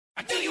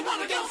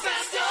wanna go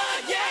faster,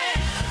 yeah.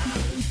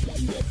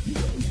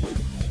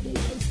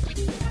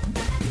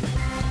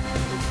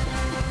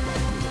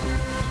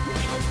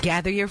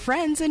 Gather your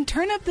friends and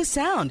turn up the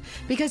sound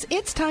because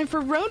it's time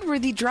for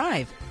RoadWorthy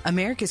Drive,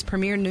 America's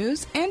premier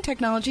news and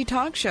technology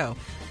talk show,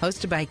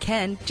 hosted by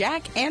Ken,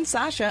 Jack, and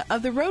Sasha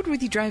of the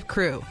RoadWorthy Drive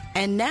Crew.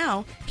 And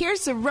now,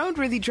 here's the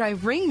RoadWorthy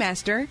Drive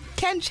ringmaster,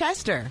 Ken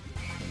Chester.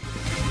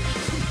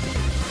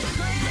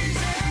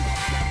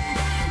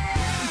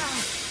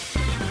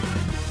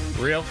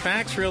 Real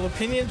facts, real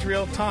opinions,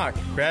 real talk.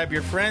 Grab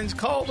your friends,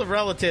 call the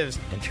relatives,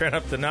 and turn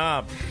up the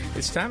knob.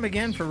 It's time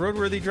again for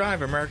RoadWorthy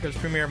Drive, America's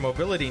premier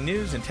mobility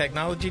news and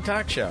technology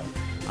talk show.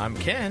 I'm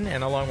Ken,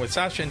 and along with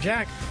Sasha and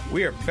Jack,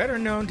 we are better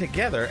known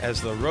together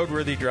as the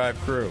RoadWorthy Drive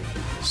Crew.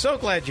 So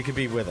glad you could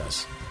be with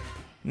us.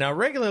 Now,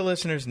 regular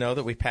listeners know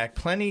that we pack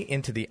plenty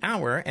into the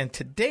hour, and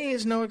today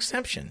is no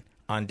exception.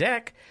 On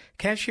deck,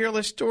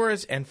 cashierless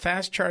stores and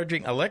fast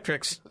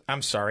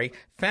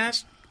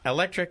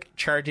electric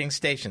charging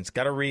stations.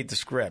 Got to read the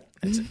script.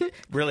 It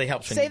really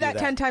helps when Say you do that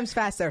 10 times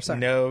fast there, sir.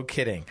 No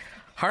kidding.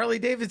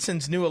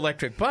 Harley-Davidson's new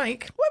electric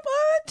bike.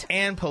 What?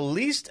 And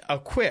police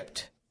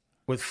equipped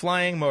with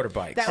flying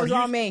motorbikes. That was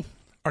all me.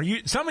 Are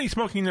you somebody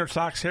smoking their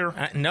socks here?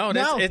 No,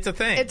 it's a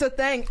thing. It's a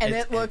thing, and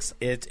it looks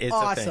it's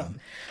awesome. A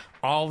thing.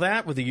 All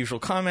that with the usual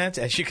comments,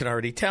 as you can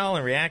already tell,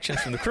 and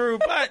reactions from the crew.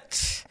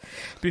 But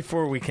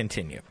before we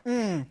continue,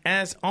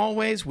 as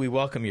always, we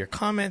welcome your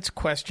comments,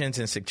 questions,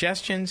 and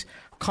suggestions.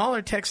 Call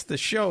or text the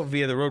show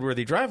via the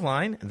RoadWorthy Drive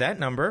line. That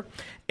number,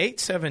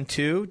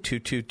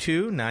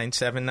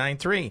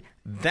 872-222-9793.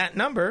 That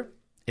number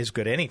is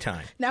good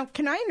anytime. Now,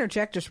 can I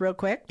interject just real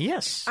quick?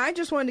 Yes. I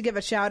just wanted to give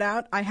a shout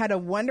out. I had a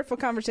wonderful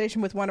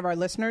conversation with one of our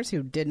listeners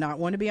who did not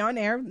want to be on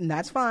air, and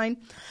that's fine.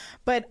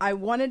 But I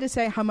wanted to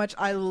say how much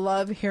I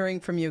love hearing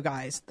from you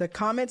guys. The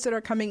comments that are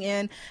coming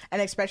in,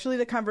 and especially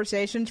the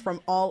conversations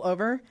from all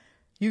over,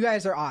 you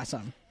guys are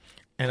awesome.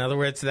 In other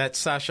words, that's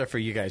Sasha for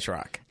You Guys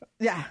Rock.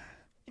 Yeah.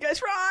 You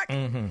guys rock.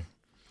 Mm-hmm.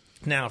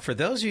 Now, for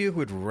those of you who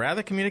would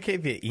rather communicate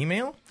via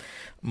email,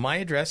 my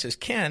address is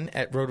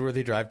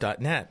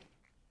ken@roadworthydrive.net.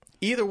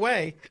 Either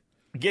way,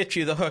 get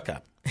you the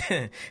hookup.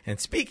 And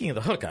speaking of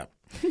the hookup,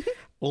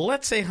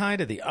 let's say hi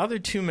to the other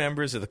two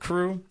members of the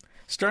crew.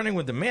 Starting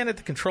with the man at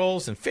the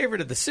controls and favorite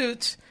of the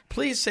suits,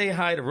 please say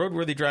hi to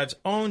RoadWorthy Drive's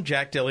own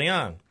Jack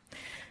DeLeon.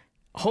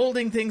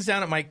 Holding things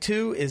down at Mic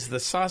 2 is the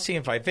saucy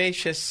and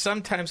vivacious,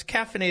 sometimes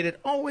caffeinated,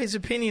 always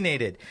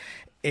opinionated,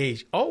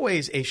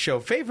 always a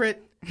show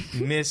favorite,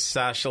 Miss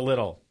Sasha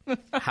Little.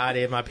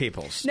 Howdy, my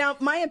peoples. Now,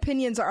 my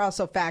opinions are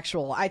also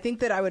factual. I think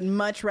that I would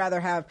much rather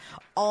have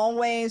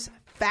always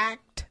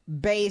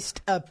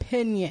fact-based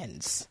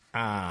opinions.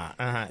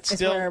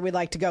 Is where we'd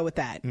like to go with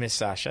that. Miss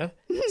Sasha,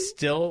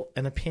 still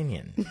an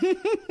opinion.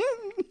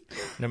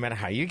 No matter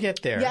how you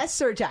get there. Yes,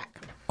 Sir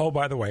Jack. Oh,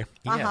 by the way,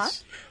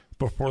 Yes.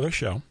 before the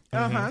show,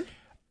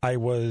 I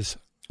was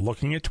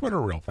looking at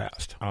Twitter real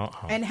fast.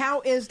 And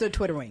how is the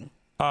Twittering?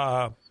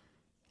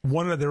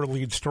 One of their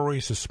lead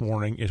stories this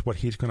morning is what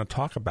he's going to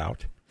talk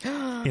about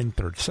in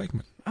third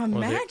segment.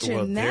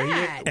 Imagine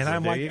that.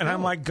 And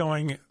I'm like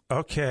going,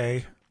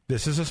 okay,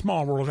 this is a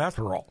small world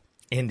after all.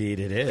 Indeed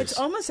it is. It's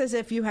almost as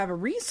if you have a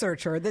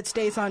researcher that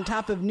stays on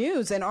top of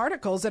news and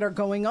articles that are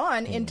going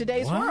on in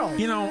today's world.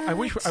 You know, I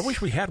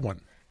wish we had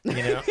one. You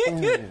know?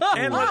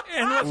 And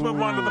let's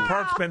move on to the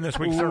part spin this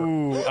week, sir.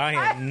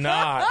 I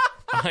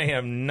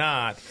am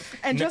not.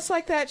 And just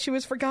like that, she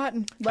was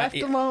forgotten,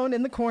 left alone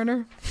in the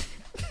corner.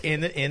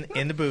 In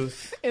the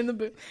booth. In the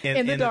booth.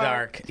 In the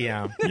dark.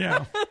 Yeah.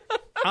 Yeah.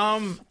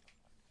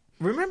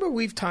 Remember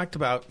we've talked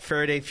about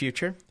Faraday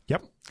Future?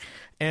 Yep.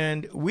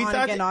 And we On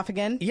thought again, off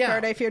again. Yeah.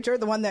 Faraday Future,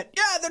 the one that,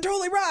 they're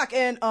totally rock,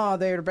 and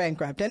they're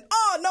bankrupt, and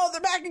no, they're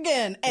back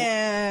again,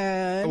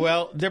 and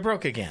well, they're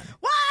broke again.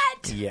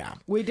 What? Yeah.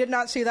 We did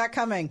not see that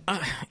coming.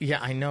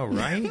 Yeah, I know,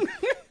 right?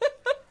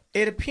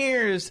 It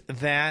appears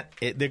that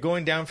they're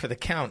going down for the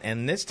count,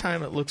 and this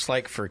time it looks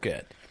like for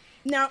good.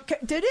 Now,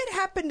 did it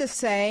happen to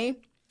say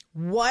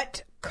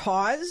what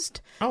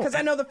caused? Because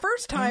I know the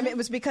first time it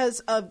was because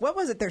of, what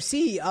was it, their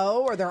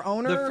CEO or their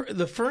owner?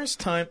 The first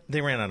time,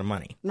 they ran out of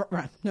money.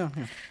 Right. No.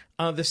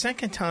 The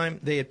second time,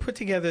 they had put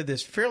together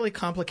this fairly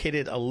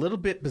complicated, a little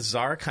bit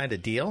bizarre kind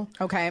of deal.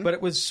 Okay. But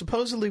it was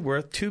supposedly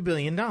worth $2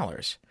 billion.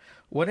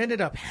 What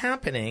ended up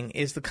happening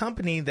is the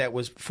company that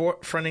was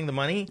fronting the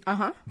money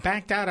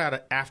backed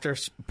out after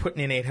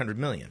putting in $800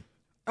 million.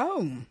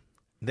 Oh.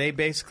 They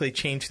basically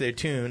changed their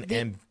tune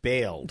and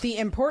bailed. The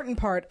important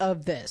part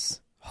of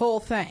this whole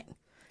thing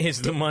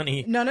is the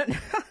money. No.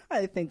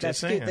 I think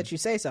that's cute that you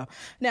say so.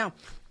 Now,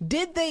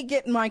 did they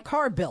get my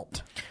car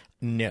built?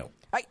 No.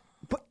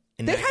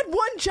 They had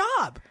one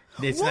job.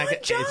 It's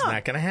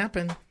not going to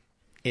happen.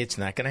 It's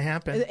not going to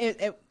happen.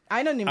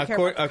 I don't even care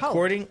about the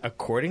color.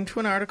 According to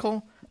an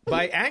article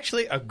by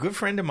actually a good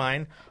friend of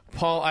mine,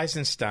 Paul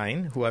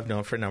Eisenstein, who I've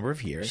known for a number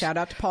of years. Shout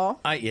out to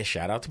Paul. Yeah,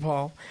 shout out to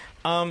Paul.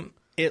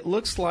 It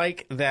looks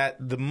like that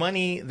the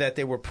money that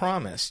they were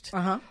promised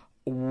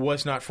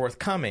was not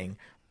forthcoming.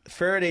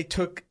 Faraday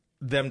took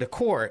them to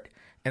court,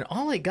 And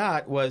all I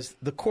got was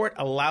the court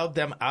allowed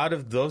them out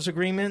of those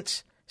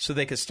agreements so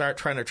they could start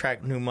trying to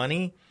attract new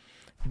money.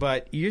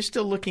 But you're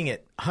still looking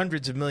at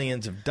hundreds of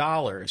millions of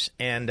dollars.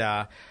 And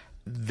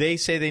they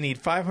say they need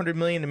 $500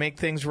 million to make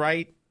things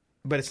right,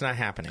 but it's not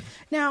happening.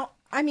 Now,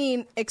 I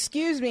mean,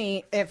 excuse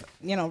me if,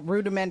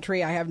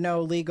 rudimentary, I have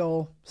no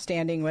legal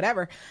standing,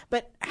 whatever,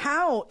 but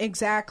how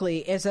exactly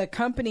is a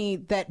company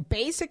that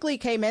basically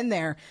came in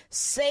there,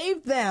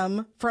 saved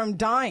them from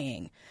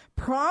dying,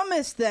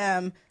 promised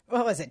them,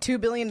 what was it,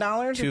 $2 billion?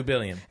 $2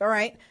 billion. All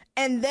right.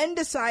 And then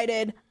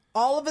decided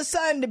all of a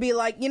sudden to be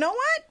like, you know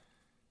what?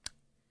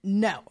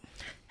 No.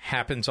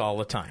 Happens all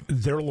the time.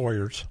 Their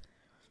lawyers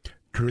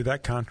drew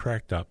that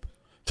contract up.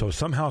 So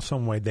somehow,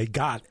 some way, they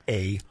got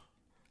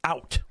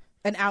out.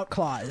 An out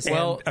clause.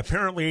 Well, and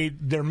apparently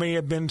there may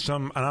have been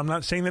some, and I'm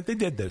not saying that they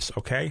did this,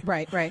 okay?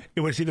 Right.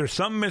 It was either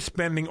some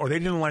misspending or they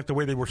didn't like the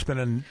way they were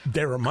spending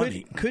their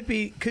money. Could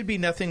be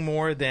nothing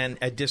more than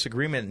a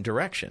disagreement in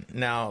direction.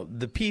 Now,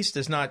 the piece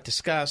does not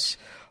discuss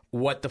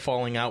what the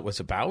falling out was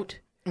about,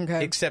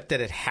 except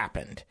that it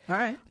happened. All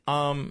right.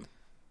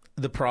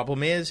 The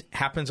problem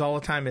happens all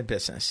the time in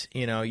business.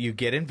 You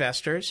get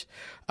investors.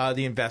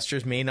 The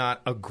investors may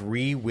not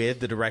agree with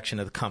the direction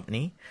of the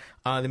company.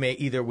 They may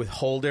either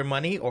withhold their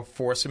money or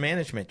force a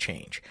management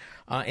change.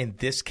 In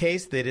this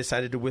case, they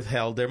decided to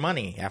withhold their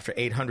money after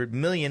 $800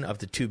 million of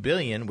the $2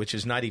 billion, which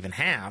is not even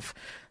half.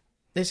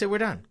 They said, we're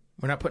done.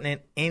 We're not putting in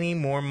any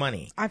more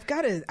money. I've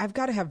got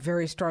to have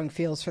very strong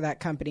feels for that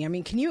company. I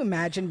mean, can you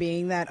imagine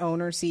being that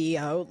owner,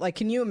 CEO? Like,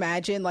 can you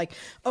imagine, like,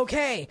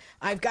 okay,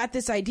 I've got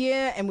this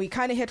idea and we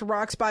kind of hit a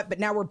rock spot, but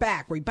now we're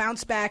back. We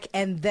bounce back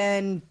and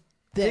then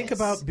this. Think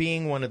about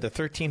being one of the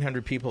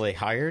 1,300 people they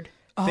hired.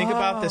 Think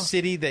about the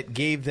city that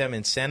gave them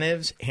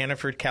incentives,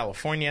 Hannaford,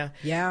 California.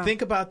 Yeah.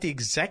 Think about the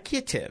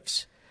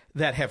executives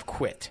that have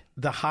quit.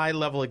 The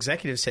high-level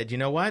executives said, you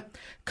know what?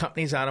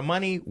 Company's out of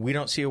money. We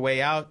don't see a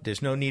way out.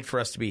 There's no need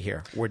for us to be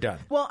here. We're done.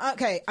 Well,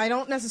 okay, I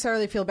don't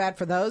necessarily feel bad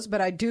for those,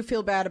 but I do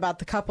feel bad about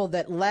the couple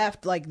that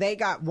left. Like, they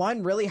got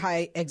one really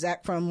high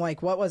exec from,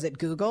 like, what was it,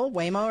 Google,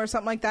 Waymo or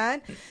something like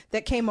that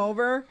came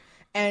over.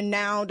 And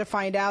now to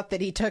find out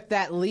that he took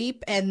that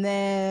leap and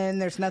then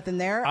there's nothing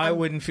there. I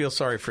wouldn't feel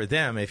sorry for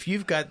them. If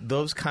you've got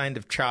those kind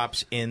of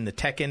chops in the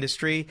tech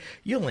industry,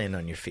 you'll land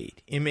on your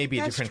feet. It may be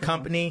a different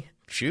company.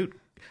 Shoot.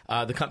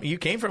 The company you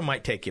came from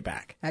might take you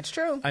back. That's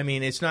true. I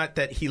mean, it's not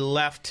that he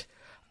left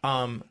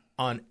on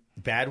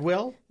bad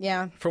will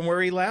from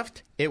where he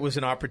left. It was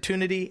an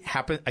opportunity.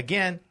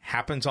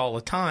 Happens all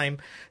the time.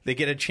 They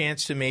get a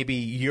chance to, maybe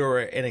you're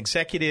an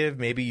executive,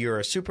 maybe you're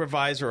a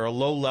supervisor or a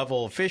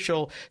low-level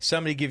official.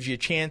 Somebody gives you a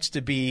chance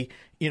to be,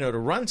 to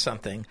run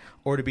something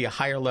or to be a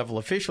higher-level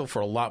official for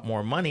a lot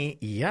more money.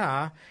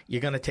 Yeah,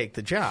 you're going to take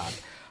the job.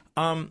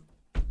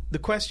 The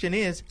question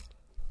is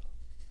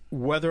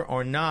whether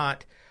or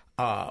not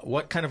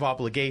what kind of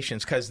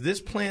obligations, because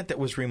this plant that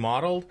was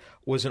remodeled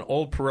was an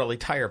old Pirelli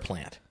tire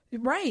plant.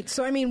 Right.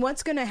 So, I mean,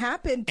 what's going to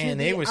happen to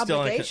they were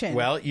obligation?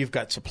 You've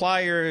got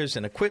suppliers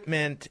and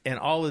equipment and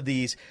all of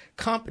these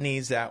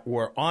companies that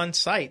were on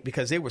site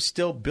because they were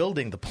still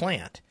building the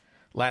plant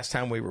last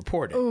time we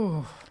reported.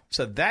 Ooh.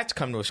 So that's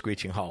come to a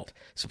screeching halt.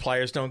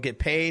 Suppliers don't get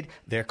paid.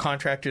 Their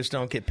contractors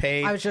don't get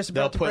paid. I was just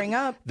about to bring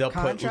up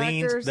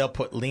contractors. They'll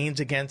put liens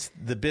against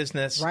the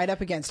business. Right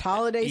up against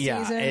holiday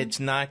season.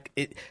 It's not.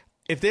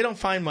 If they don't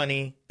find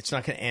money, it's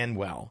not going to end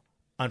well.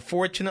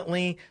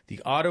 Unfortunately,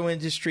 the auto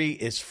industry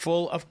is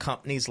full of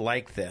companies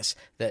like this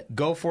that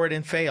go for it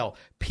and fail.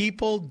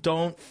 People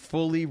don't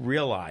fully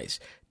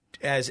realize,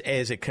 as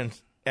a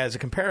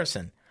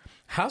comparison,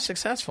 how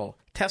successful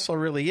Tesla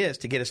really is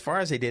to get as far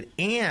as they did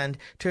and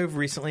to have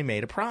recently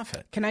made a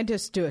profit. Can I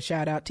just do a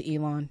shout out to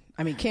Elon?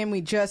 I mean, can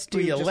we just do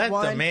Will you just let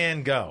one? the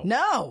man go?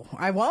 No,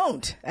 I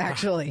won't,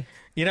 actually.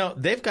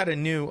 They've got a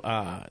new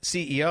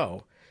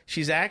CEO.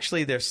 She's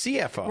actually their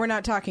CFO. We're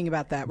not talking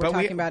about that. We're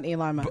talking about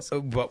Elon Musk.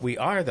 But we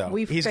are, though.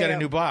 He's got a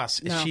new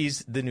boss. No.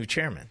 She's the new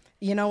chairman.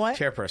 You know what?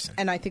 Chairperson.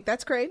 And I think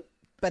that's great,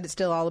 but it's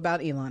still all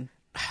about Elon.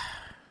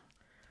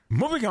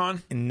 Moving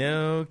on.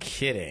 No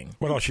kidding.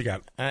 What else you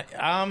got?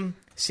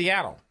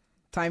 Seattle.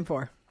 Time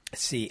for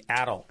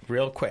Seattle,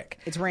 real quick.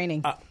 It's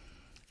raining.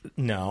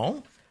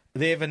 No.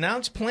 They have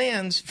announced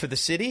plans for the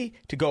city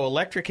to go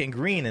electric and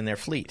green in their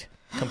fleet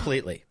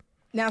completely.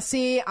 Now,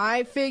 see,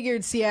 I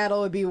figured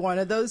Seattle would be one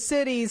of those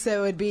cities that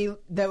would be,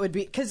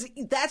 because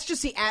that's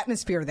just the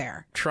atmosphere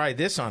there. Try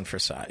this on for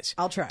size.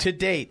 I'll try. To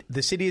date,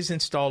 the city has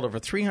installed over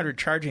 300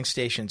 charging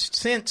stations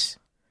since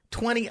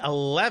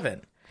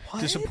 2011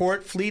 to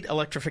support fleet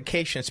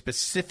electrification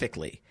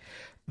specifically.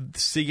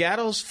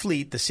 Seattle's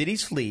fleet, the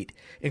city's fleet,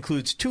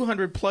 includes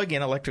 200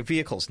 plug-in electric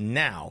vehicles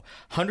now,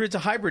 hundreds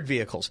of hybrid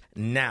vehicles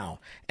now,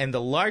 and the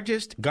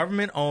largest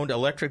government-owned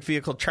electric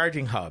vehicle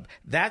charging hub.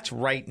 That's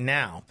right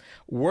now.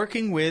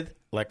 Working with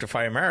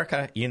Electrify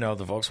America, the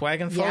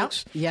Volkswagen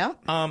folks. Yeah.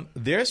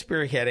 They're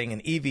spearheading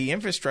an EV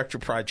infrastructure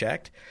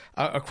project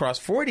across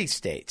 40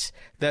 states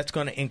that's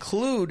going to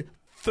include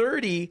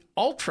 30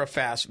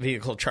 ultra-fast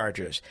vehicle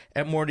chargers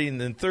at more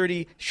than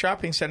 30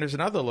 shopping centers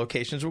and other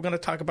locations. We're going to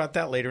talk about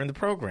that later in the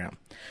program.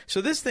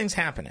 So this thing's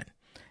happening.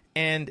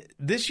 And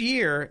this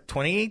year,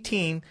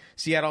 2018,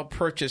 Seattle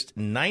purchased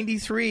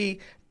 93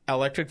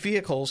 electric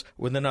vehicles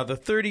with another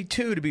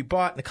 32 to be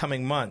bought in the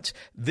coming months.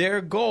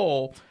 Their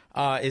goal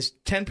is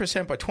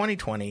 10% by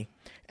 2020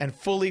 and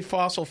fully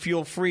fossil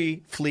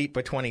fuel-free fleet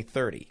by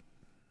 2030.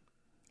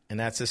 And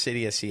that's the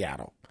city of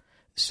Seattle.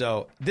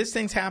 So this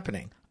thing's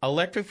happening.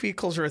 Electric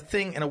vehicles are a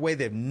thing in a way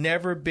they've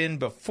never been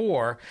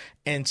before.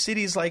 And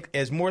cities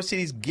as more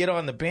cities get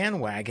on the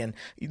bandwagon,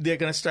 they're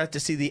going to start to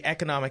see the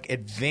economic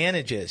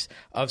advantages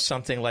of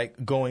something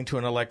like going to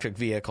an electric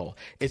vehicle.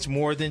 It's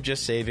more than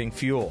just saving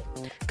fuel.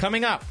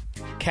 Coming up,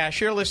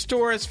 cashierless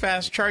stores,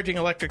 fast charging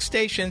electric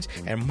stations,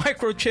 and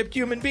microchipped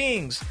human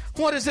beings.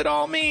 What does it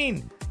all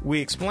mean? We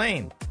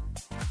explain.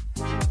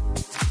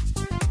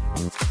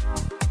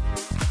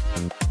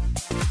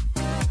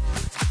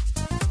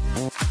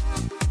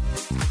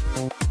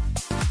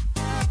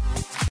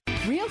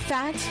 Real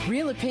facts,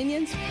 real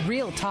opinions,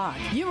 real talk.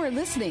 You are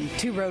listening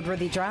to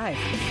RoadWorthy Drive.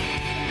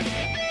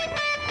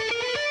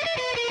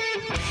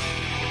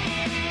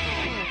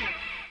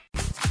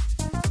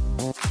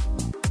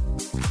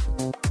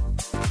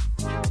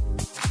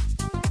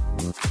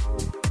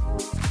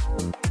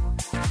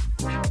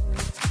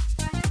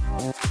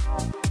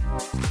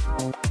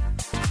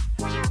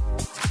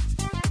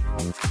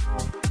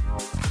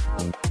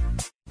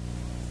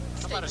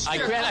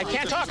 I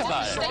can't talk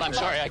about it. I'm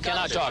sorry, I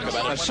cannot talk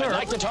about it. Sir, I'd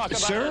like to talk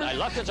about it. I'd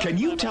love to talk can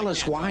you about tell it.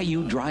 us why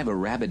you drive a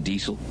Rabbit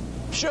diesel?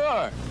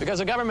 Sure, because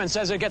the government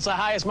says it gets the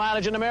highest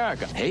mileage in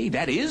America. Hey,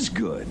 that is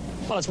good.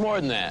 Well, it's more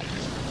than that.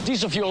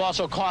 Diesel fuel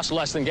also costs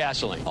less than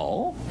gasoline.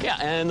 Oh? Yeah,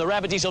 and the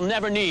Rabbit diesel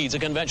never needs a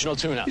conventional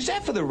tune-up. Is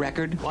that for the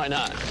record? Why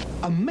not?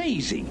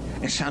 Amazing.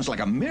 It sounds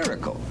like a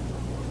miracle.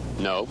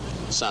 No,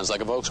 sounds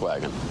like a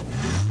Volkswagen.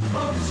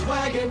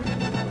 Volkswagen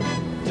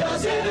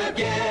does it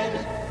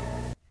again.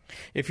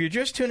 If you're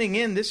just tuning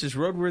in, this is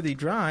RoadWorthy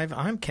Drive.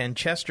 I'm Ken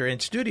Chester in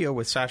studio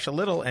with Sasha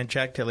Little and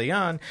Jack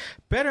DeLeon,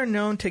 better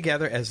known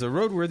together as the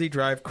RoadWorthy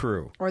Drive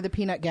Crew. Or the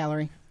Peanut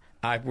Gallery.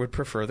 I would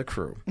prefer the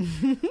crew.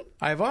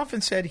 I have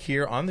often said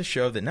here on the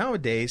show that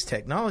nowadays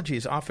technology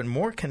is often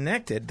more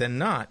connected than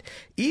not,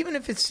 even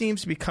if it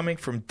seems to be coming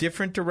from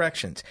different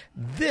directions.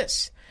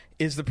 This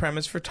is the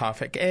premise for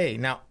topic A.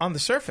 Now, on the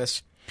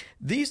surface,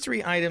 these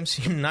three items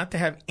seem not to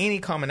have any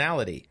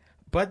commonality,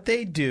 but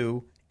they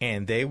do.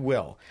 And they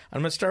will. I'm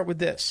going to start with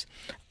this.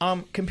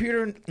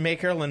 Computer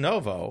maker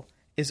Lenovo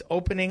is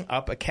opening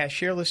up a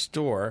cashierless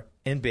store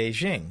in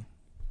Beijing.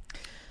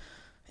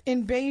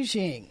 In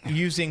Beijing.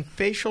 Using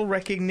facial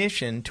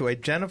recognition to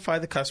identify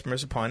the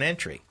customers upon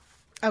entry.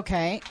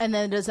 Okay. And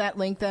then does that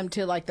link them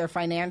to like their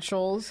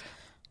financials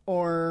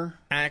or?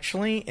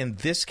 Actually, in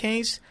this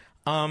case,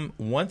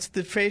 once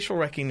the facial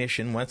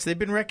recognition, once they've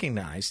been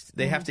recognized,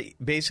 they have to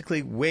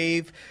basically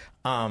wave,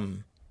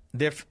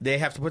 they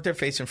have to put their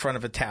face in front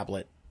of a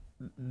tablet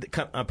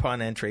upon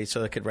entry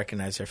so they could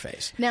recognize their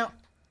face. Now,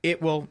 it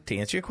will, to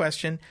answer your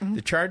question,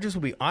 the charges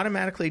will be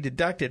automatically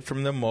deducted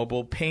from the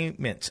mobile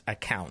payments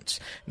accounts.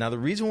 Now, the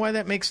reason why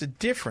that makes a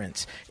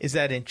difference is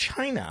that in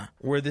China,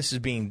 where this is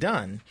being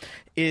done,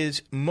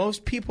 is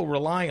most people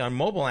rely on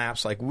mobile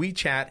apps like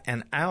WeChat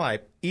and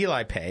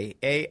Alipay,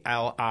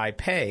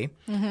 A-L-I-Pay,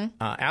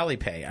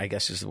 Alipay, I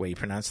guess is the way you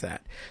pronounce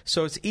that.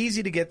 So it's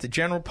easy to get the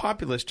general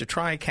populace to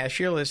try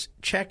cashierless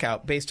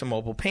checkout based on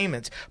mobile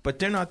payments, but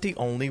they're not the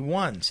only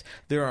ones.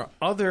 There are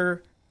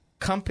other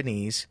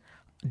companies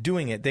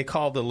doing it. They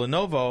call it the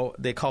Lenovo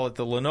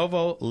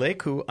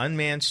Leku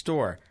Unmanned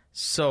Store.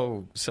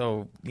 So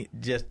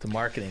just the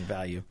marketing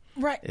value.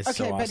 right. is okay,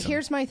 so awesome. But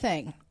here's my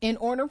thing. In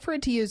order for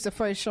it to use the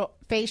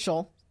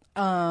facial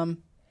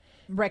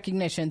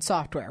recognition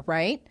software,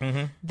 right?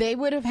 Mm-hmm. They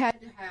would have had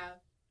to have,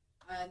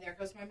 there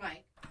goes my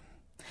mic.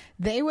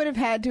 They would have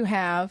had to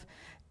have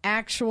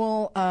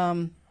actual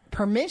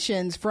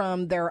permissions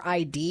from their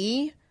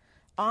ID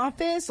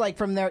office, like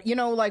from their,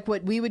 like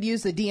what we would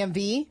use the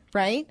DMV,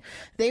 right?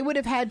 They would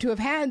have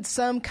had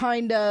some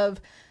kind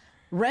of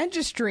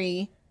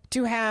registry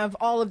to have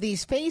all of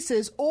these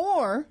faces,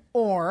 or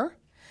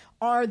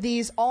are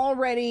these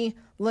already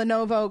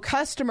Lenovo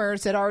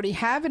customers that already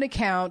have an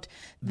account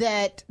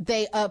that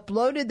they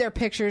uploaded their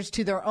pictures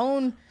to their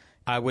own?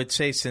 I would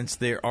say since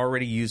they're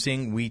already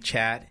using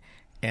WeChat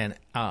and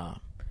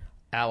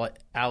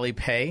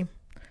Alipay,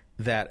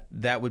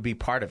 that would be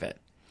part of it,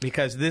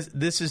 because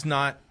this is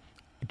not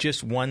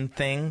just one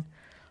thing.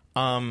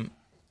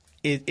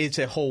 It's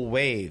a whole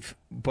wave.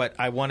 But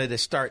I wanted to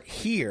start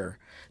here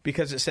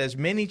because it says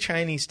many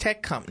Chinese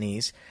tech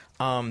companies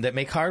that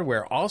make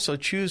hardware also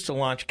choose to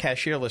launch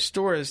cashierless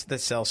stores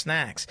that sell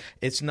snacks.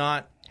 It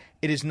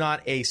is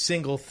not a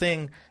single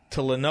thing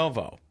to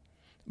Lenovo,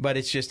 but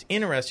it's just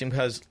interesting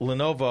because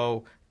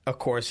Lenovo, of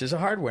course, is a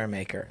hardware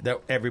maker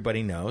that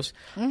everybody knows.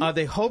 Mm-hmm.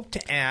 They hope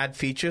to add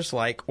features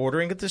like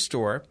ordering at the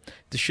store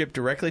to ship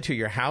directly to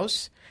your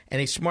house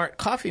and a smart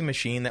coffee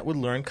machine that would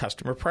learn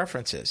customer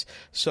preferences.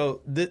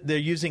 So they're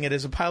using it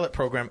as a pilot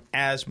program,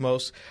 as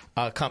most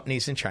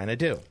companies in China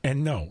do.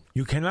 And no,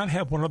 you cannot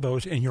have one of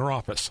those in your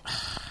office.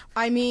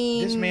 I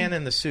mean... This man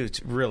in the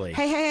suits, really.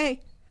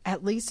 Hey.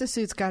 At least the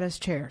suits got us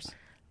chairs.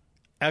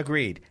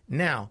 Agreed.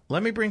 Now,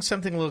 let me bring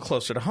something a little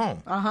closer to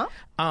home.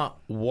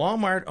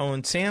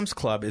 Walmart-owned Sam's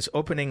Club is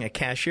opening a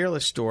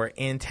cashierless store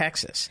in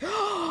Texas.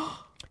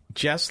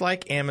 Just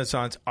like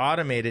Amazon's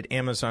automated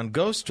Amazon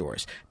Go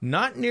stores.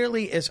 Not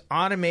nearly as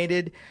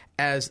automated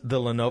as the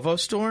Lenovo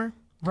store.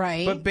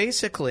 Right. But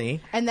basically...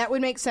 And that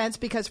would make sense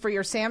because for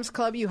your Sam's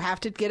Club, you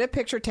have to get a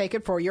picture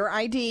taken for your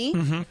ID.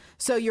 Mm-hmm.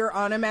 So you're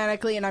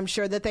automatically, and I'm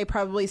sure that they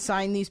probably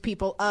sign these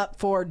people up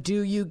for,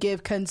 do you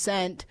give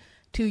consent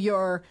to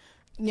your,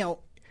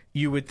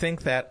 You would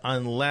think that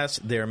unless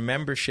their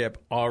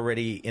membership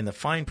already in the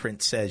fine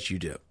print says you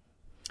do.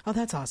 Oh,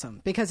 that's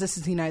awesome. Because this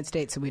is the United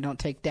States, so we don't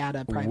take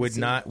data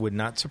privacy. Would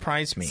not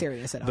surprise me.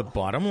 Serious at all. The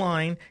bottom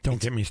line... Don't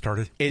get me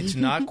started. It's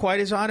not quite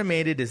as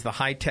automated as the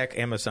high-tech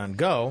Amazon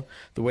Go.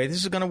 The way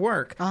this is going to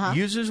work,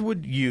 users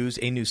would use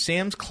a new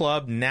Sam's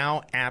Club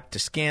Now app to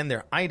scan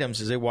their items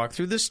as they walk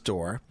through the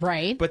store.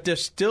 Right. But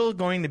there's still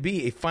going to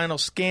be a final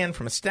scan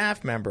from a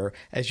staff member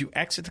as you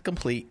exit to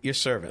complete your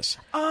service,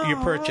 your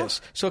purchase.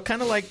 So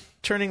kind of like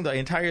turning the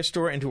entire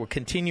store into a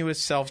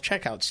continuous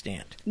self-checkout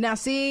stand. Now,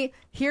 see,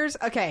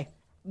 okay.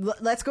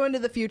 Let's go into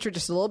the future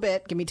just a little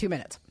bit. Give me 2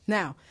 minutes.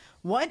 Now,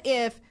 what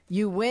if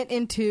you went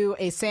into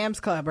a Sam's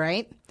Club,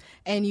 right?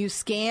 And you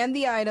scanned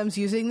the items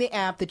using the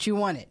app that you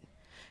wanted.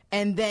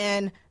 And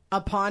then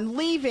upon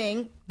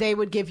leaving, they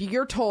would give you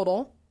your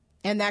total.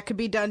 And that could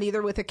be done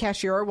either with a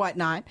cashier or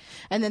whatnot.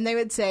 And then they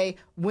would say,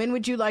 when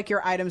would you like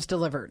your items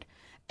delivered?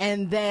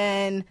 And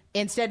then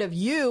instead of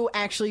you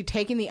actually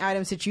taking the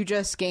items that you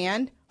just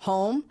scanned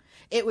home,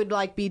 it would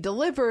be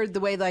delivered the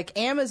way like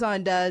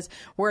Amazon does,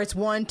 where it's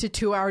 1 to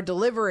 2 hour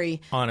delivery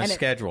on a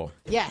schedule.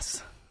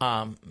 Yes.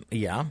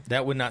 Yeah,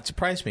 that would not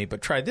surprise me.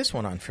 But try this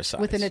one on for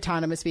size. With an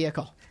autonomous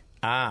vehicle.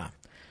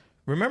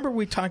 Remember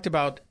we talked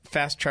about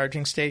fast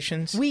charging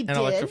stations? We did. And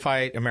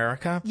Electrify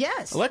America?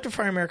 Yes.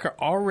 Electrify America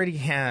already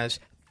has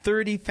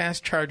 30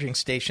 fast charging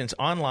stations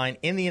online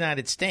in the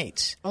United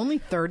States. Only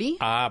 30?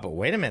 But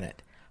wait a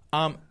minute.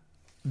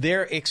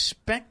 They're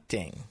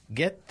expecting,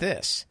 get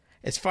this,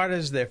 as far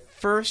as their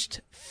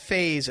first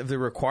phase of the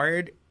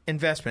required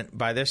investment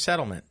by their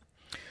settlement,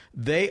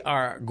 they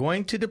are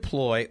going to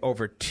deploy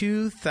over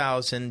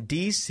 2,000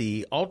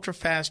 DC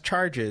ultra-fast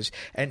chargers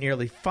at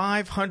nearly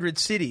 500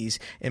 cities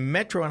in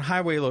metro and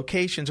highway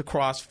locations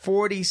across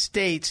 40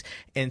 states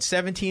and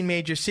 17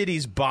 major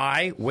cities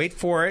by, wait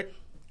for it,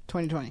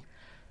 2020.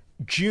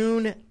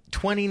 June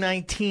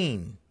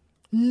 2019.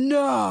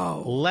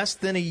 No. Less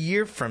than a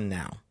year from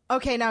now.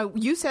 Okay, now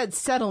you said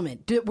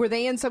settlement. Were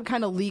they in some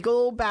kind of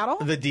legal battle?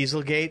 The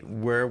Dieselgate,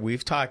 where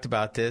we've talked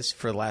about this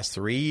for the last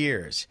 3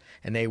 years,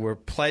 and they were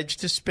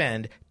pledged to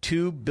spend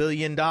 $2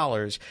 billion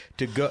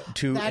to go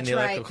to in the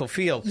electrical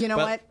field. You know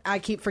what? I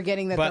keep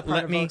forgetting that they're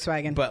part of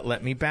Volkswagen. But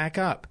let me back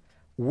up.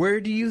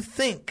 Where do you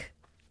think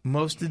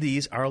most of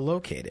these are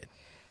located?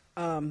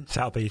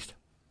 Southeast.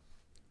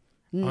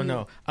 Oh,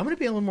 no. I'm going to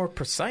be a little more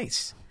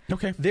precise.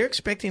 Okay. They're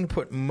expecting to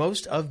put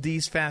most of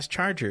these fast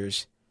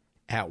chargers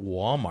at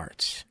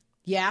Walmarts.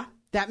 Yeah,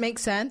 that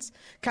makes sense.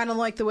 Kind of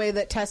like the way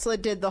that Tesla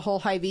did the whole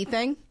Hy-Vee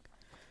thing.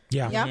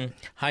 Yeah. Mm-hmm.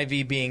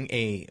 Hy-Vee being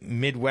a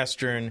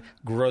Midwestern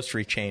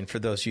grocery chain, for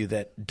those of you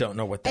that don't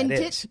know what that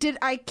is. Did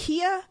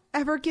IKEA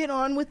ever get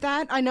on with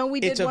that? I know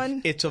we did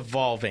one. It's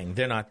evolving.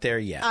 They're not there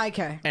yet.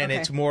 Okay. And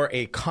it's more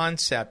a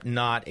concept,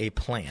 not a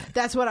plan.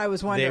 That's what I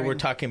was wondering. They were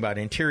talking about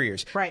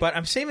interiors. Right. But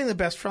I'm saving the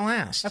best for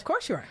last. Of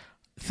course you are.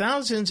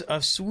 Thousands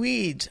of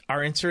Swedes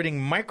are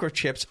inserting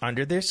microchips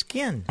under their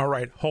skin. All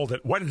right, hold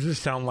it. Why does this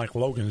sound like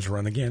Logan's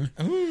Run again?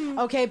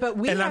 Okay, but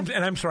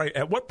I'm sorry,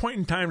 at what point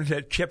in time does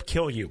that chip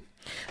kill you?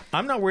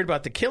 I'm not worried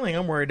about the killing.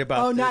 I'm worried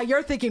about... Oh, now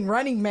you're thinking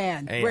Running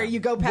Man, where you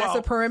go past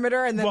the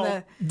perimeter and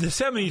then the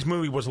 70s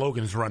movie was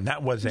Logan's Run.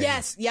 That was a...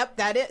 Yes, yep,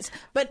 that is.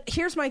 But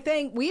here's my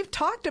thing. We've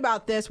talked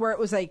about this where it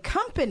was a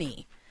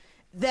company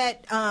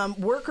that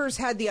workers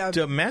had the...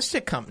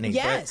 domestic company.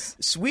 Yes.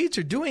 But Swedes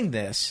are doing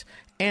this...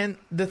 And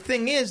the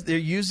thing is, they're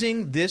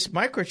using this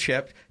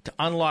microchip to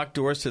unlock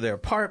doors to their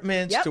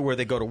apartments, to where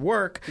they go to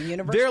work. The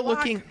universal they're lock.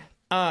 looking.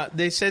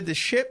 They said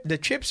the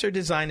chips are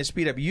designed to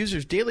speed up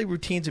users' daily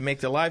routines and make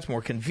their lives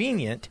more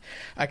convenient,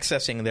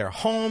 accessing their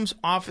homes,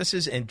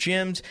 offices, and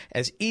gyms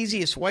as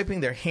easy as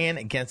swiping their hand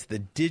against the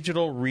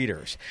digital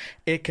readers.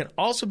 It can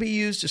also be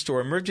used to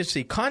store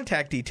emergency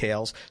contact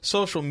details,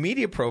 social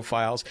media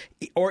profiles,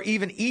 or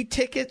even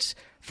e-tickets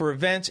for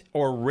events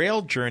or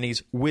rail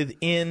journeys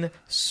within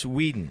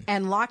Sweden.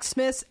 And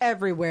locksmiths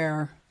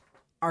everywhere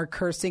are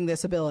cursing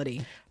this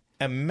ability.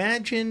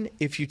 Imagine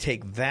if you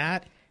take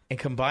that and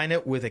combine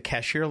it with a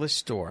cashierless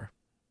store.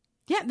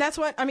 Yeah, that's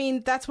what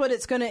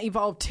it's going to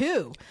evolve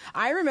to.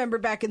 I remember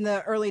back in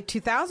the early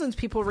 2000s,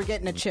 people were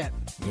getting a chip.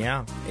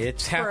 Yeah,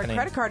 it's happening. For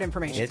credit card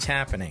information. It's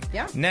happening.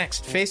 Yeah.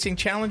 Next, facing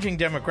challenging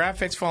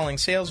demographics, falling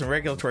sales, and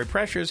regulatory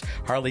pressures,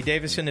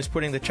 Harley-Davidson is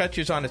putting the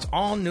touches on its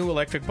all-new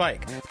electric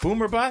bike.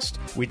 Boom or bust?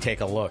 We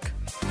take a look.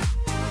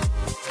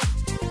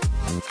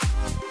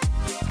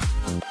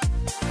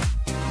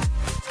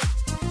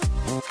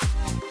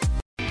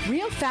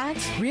 Real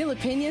facts, real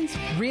opinions,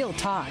 real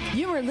talk.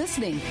 You are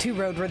listening to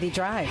RoadWorthy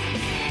Drive.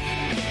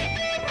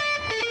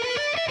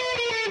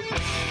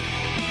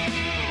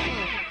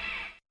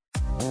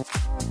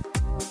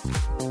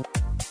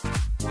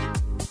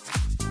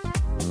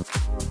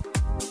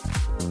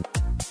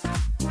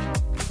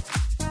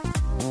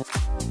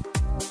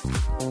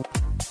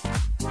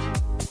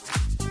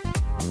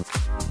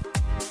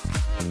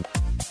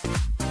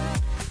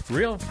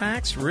 Real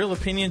facts, real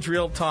opinions,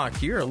 real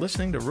talk. You are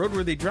listening to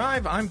RoadWorthy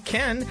Drive. I'm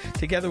Ken.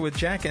 Together with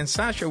Jack and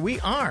Sasha, we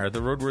are the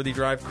RoadWorthy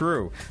Drive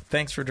crew.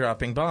 Thanks for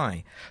dropping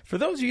by. For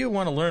those of you who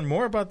want to learn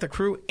more about the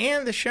crew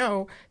and the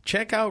show,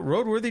 check out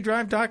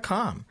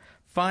RoadWorthyDrive.com.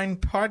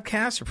 Find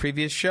podcasts of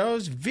previous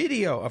shows,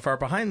 video of our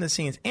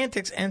behind-the-scenes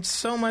antics, and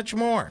so much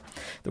more.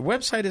 The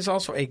website is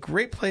also a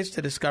great place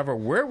to discover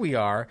where we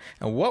are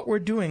and what we're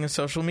doing in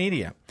social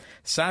media.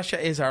 Sasha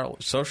is our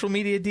social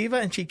media diva,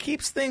 and she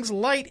keeps things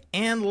light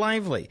and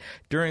lively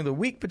during the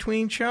week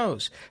between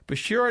shows. Be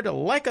sure to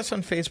like us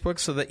on Facebook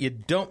so that you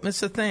don't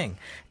miss a thing.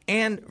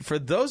 And for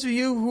those of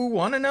you who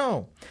want to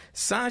know,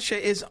 Sasha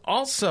is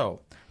also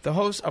the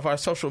host of our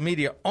social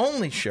media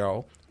only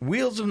show,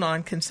 Wheels of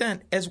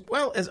Non-Consent, as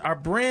well as our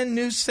brand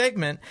new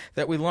segment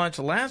that we launched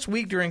last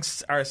week during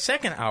our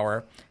second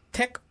hour,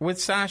 Tech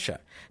with Sasha.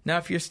 Now,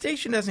 if your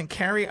station doesn't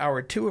carry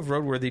hour 2 of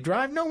RoadWorthy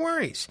Drive, no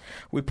worries.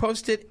 We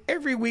post it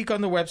every week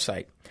on the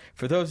website.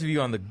 For those of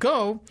you on the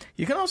go,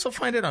 you can also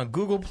find it on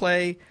Google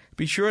Play.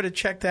 Be sure to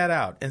check that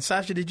out. And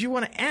Sasha, did you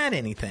want to add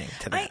anything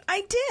to that?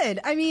 I did.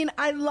 I mean,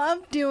 I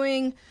love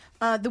doing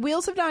the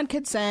Wheels of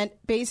Non-Consent.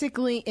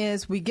 Basically,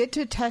 is we get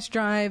to test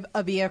drive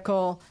a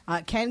vehicle.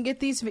 Ken gets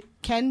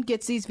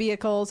these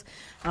vehicles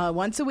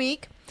once a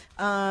week,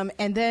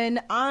 and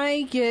then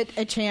I get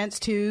a chance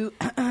to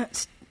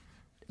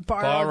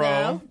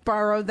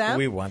borrow them.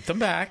 We want them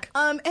back.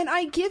 And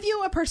I give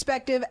you a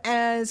perspective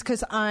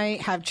because I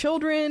have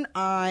children.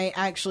 I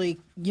actually,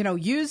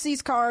 use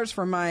these cars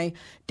for my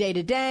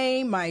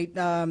day-to-day,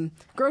 my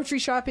grocery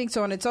shopping,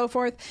 so on and so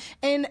forth.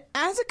 And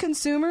as a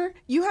consumer,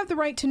 you have the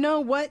right to know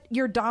what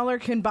your dollar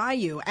can buy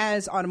you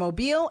as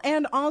automobile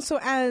and also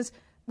as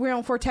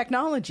for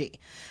technology.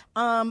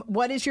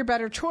 What is your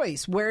better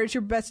choice? Where is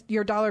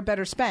your dollar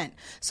better spent?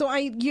 So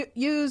I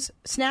use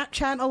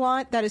Snapchat a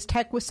lot. That is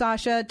Tech with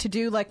Sasha to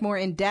do more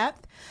in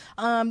depth.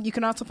 You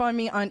can also find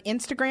me on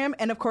Instagram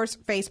and, of course,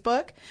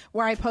 Facebook,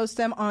 where I post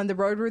them on the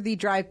RoadWorthy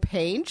Drive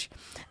page,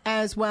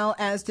 as well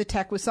as the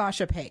Tech with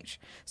Sasha page.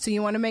 So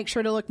you want to make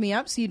sure to look me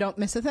up so you don't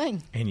miss a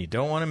thing. And you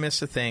don't want to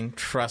miss a thing,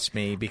 trust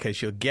me,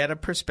 because you'll get a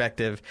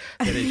perspective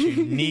that is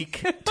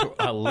unique to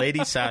a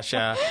Lady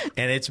Sasha,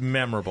 and it's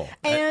memorable.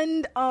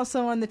 And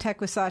also on the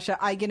Tech with Sasha,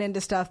 I get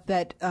into stuff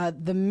that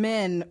the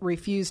men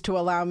refuse to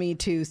allow me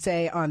to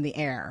say on the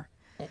air.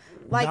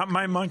 Not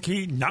my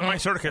monkey, not my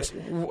circus.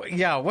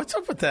 Yeah, what's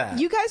up with that?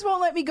 You guys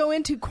won't let me go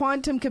into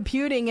quantum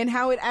computing and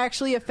how it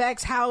actually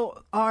affects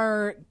how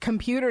our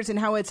computers and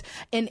how it's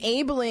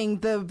enabling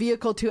the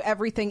vehicle to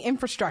everything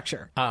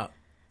infrastructure.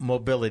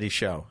 Mobility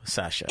show,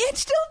 Sasha. It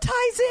still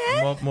ties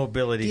in.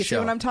 Mobility show. Do you see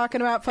what I'm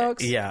talking about,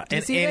 folks? Yeah.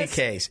 In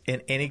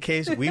any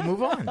case, we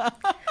move on.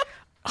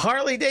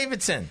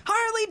 Harley-Davidson,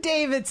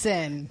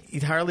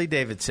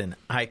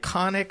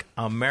 iconic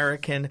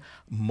American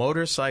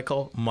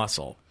motorcycle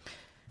muscle.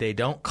 They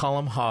don't call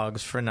them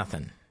hogs for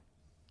nothing.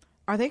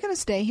 Are they going to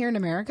stay here in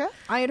America?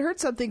 I had heard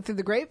something through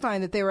the grapevine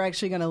that they were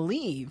actually going to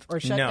leave or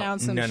shut down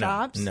some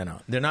shops.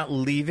 No. They're not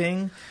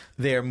leaving.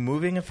 They're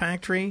moving a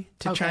factory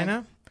to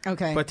China.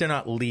 Okay. But they're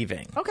not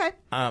leaving. Okay.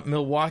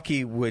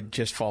 Milwaukee would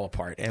just fall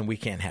apart, and we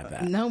can't have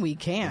that. No, we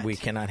can't. We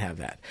cannot have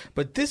that.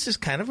 But this is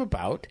kind of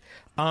about,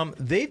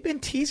 they've been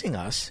teasing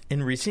us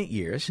in recent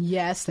years.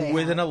 Yes, they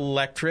with have. an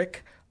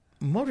electric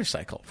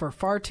motorcycle. For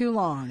far too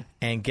long.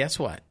 And guess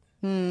what?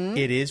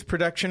 It is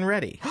production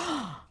ready.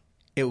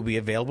 It will be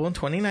available in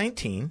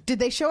 2019. Did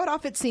they show it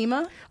off at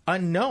SEMA?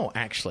 No,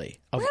 actually.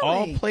 Of Really?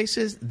 all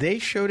places, they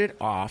showed it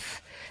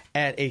off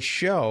at a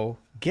show,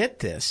 get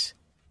this,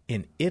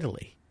 in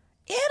Italy.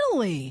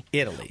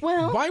 Italy.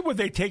 Well, why would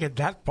they take it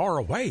that far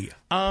away?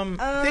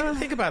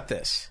 Think about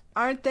this.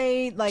 Aren't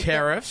they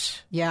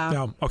Tariffs. Yeah.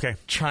 No, okay.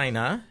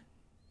 China.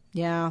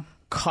 Yeah.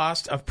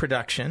 Cost of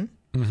production.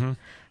 Mm-hmm.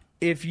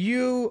 If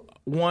you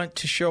want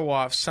to show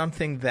off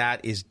something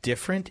that is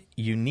different,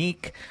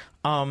 unique,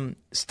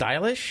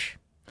 stylish,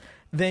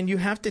 then you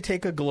have to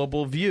take a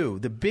global view.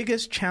 The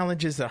biggest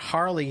challenges that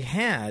Harley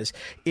has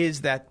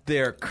is that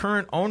their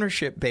current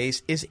ownership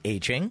base is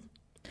aging,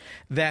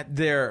 that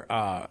their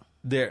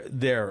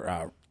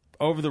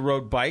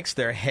over-the-road bikes,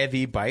 their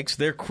heavy bikes,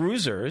 their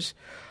cruisers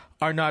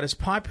are not as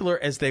popular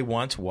as they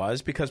once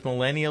was because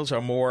millennials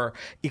are more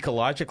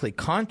ecologically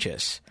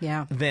conscious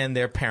than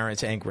their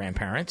parents and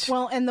grandparents.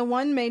 Well, and the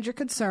one major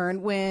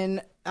concern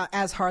when,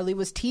 as Harley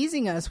was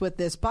teasing us with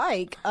this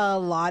bike, a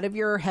lot of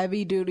your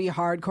heavy-duty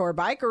hardcore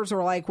bikers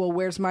are like, well,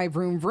 where's my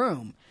vroom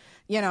vroom?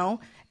 You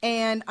know?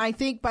 And I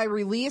think by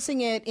releasing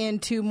it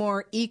into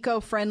more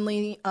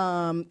eco-friendly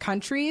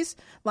countries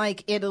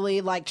like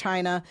Italy, like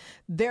China,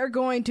 they're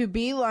going to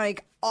be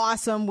like,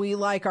 awesome, we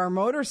like our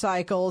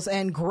motorcycles,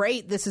 and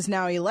great, this is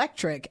now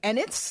electric. And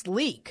it's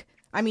sleek.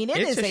 I mean,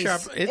 it's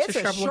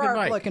a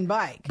sharp-looking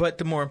bike. But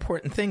the more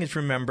important thing is,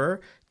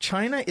 remember,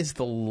 China is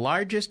the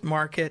largest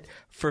market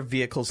for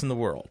vehicles in the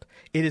world.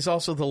 It is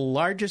also the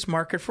largest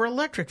market for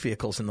electric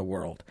vehicles in the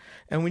world.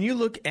 And when you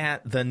look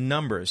at the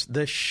numbers,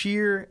 the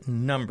sheer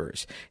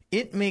numbers,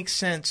 it makes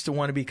sense to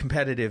want to be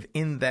competitive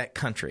in that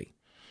country.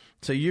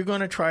 So you're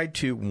going to try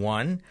to,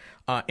 one,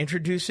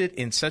 introduce it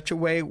in such a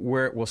way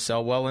where it will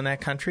sell well in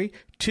that country.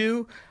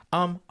 Two,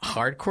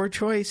 hardcore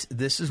choice.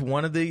 This is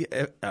one of the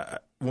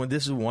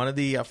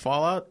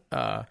fallout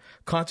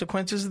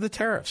consequences of the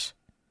tariffs.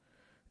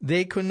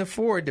 They couldn't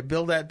afford to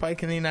build that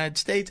bike in the United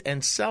States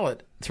and sell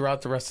it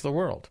throughout the rest of the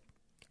world.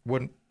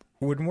 Wouldn't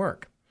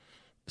work.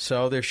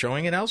 So they're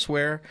showing it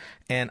elsewhere,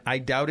 and I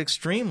doubt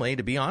extremely,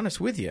 to be honest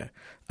with you,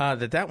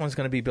 that one's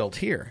going to be built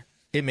here.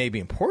 It may be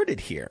imported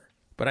here,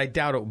 but I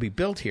doubt it will be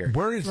built here.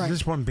 Where has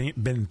this one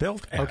been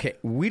built at? Okay,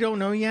 we don't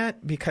know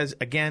yet because,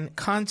 again,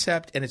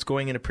 concept, and it's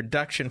going into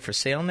production for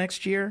sale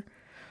next year.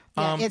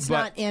 It's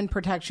not in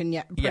production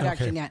yet.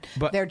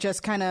 But they're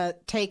just kind of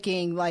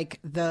taking like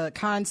the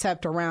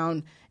concept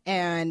around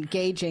and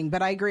gauging.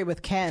 But I agree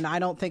with Ken. I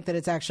don't think that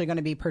it's actually going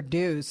to be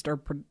produced or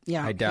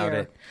I doubt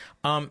it.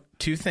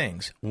 Two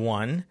things.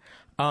 One,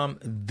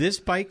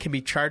 this bike can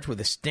be charged with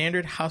a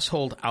standard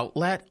household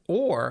outlet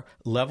or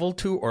level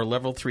 2 or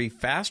level 3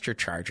 faster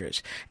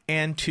chargers.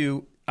 And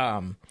to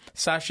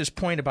Sasha's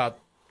point about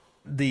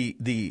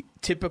the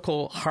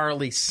typical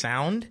Harley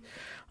sound,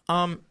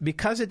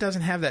 because it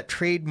doesn't have that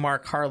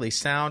trademark Harley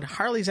sound,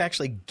 Harley's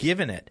actually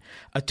given it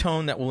a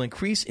tone that will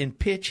increase in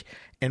pitch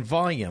and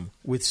volume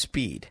with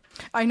speed.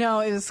 I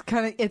know,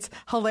 it's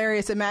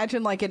hilarious.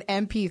 Imagine like an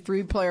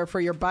MP3 player for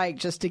your bike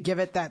just to give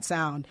it that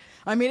sound.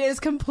 I mean, it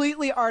is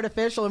completely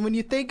artificial. And when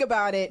you think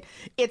about it,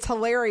 it's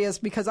hilarious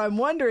because I'm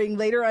wondering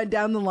later on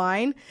down the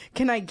line,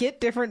 can I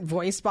get different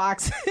voice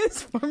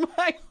boxes for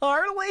my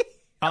Harley?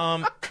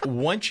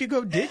 Once you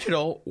go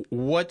digital,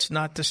 what's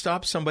not to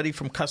stop somebody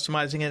from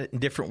customizing it in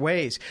different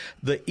ways?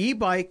 The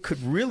e-bike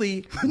could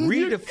really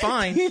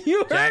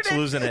redefine. Jack's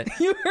losing it.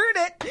 You heard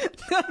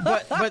it.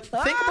 But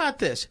think about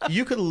this.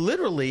 You could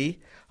literally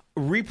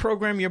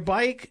reprogram your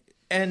bike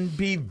and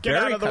be very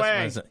out of the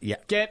way. Yeah.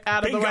 Get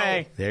out of the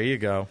way. There you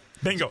go.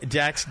 Bingo.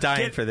 Jack's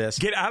dying for this.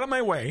 Get out of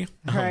my way.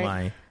 Oh,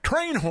 my.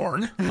 Train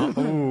horn.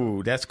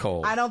 Ooh, that's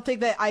cold. I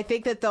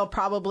think that there'll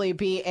probably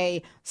be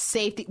a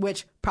safety,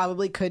 which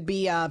probably could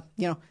be,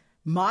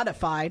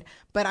 modified,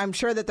 but I'm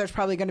sure that there's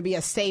probably going to be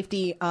a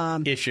safety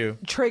issue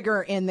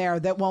trigger in there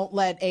that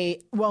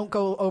won't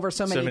go over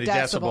so many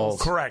decibels.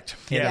 Correct.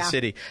 In the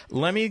city.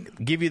 Let me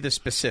give you the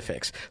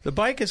specifics. The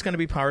bike is going to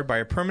be powered by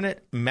a permanent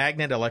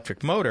magnet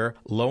electric motor,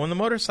 low in the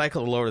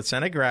motorcycle to lower the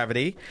center of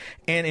gravity,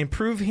 and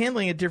improve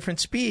handling at different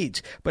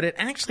speeds. But it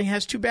actually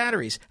has two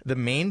batteries. The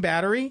main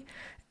battery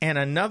and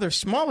another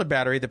smaller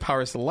battery that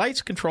powers the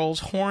lights,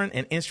 controls, horn,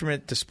 and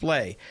instrument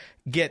display.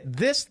 Get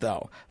this,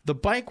 though. The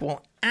bike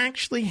will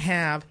actually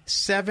have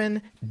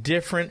 7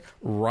 different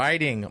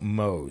riding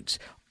modes,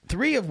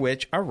 3 of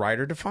which are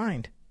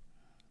rider-defined.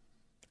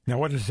 Now,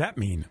 what does that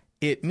mean?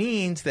 It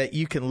means that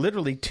you can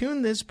literally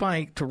tune this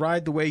bike to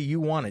ride the way you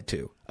want it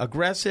to.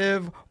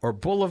 Aggressive or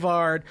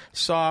boulevard,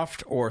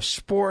 soft or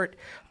sport.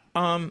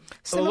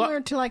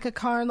 Similar to like a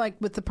car like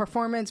with the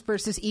performance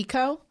versus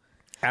eco?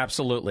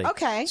 Absolutely.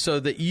 Okay. So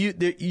that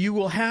you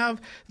will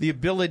have the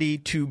ability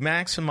to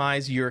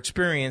maximize your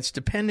experience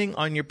depending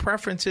on your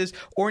preferences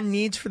or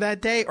needs for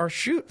that day or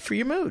shoot for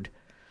your mood.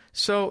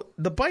 So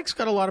the bike's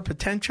got a lot of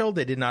potential.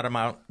 They did not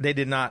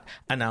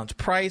announce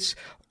price,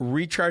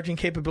 recharging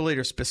capability,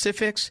 or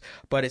specifics,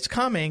 but it's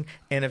coming.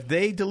 And if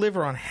they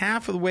deliver on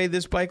half of the way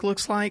this bike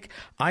looks like,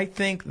 I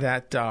think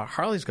that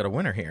Harley's got a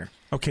winner here.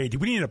 Okay, do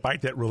we need a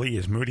bike that really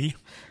is moody?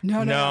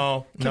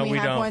 No, we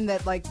have don't. One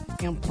that like,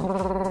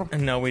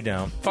 No, we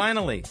don't.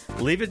 Finally,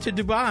 leave it to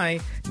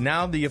Dubai.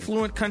 Now the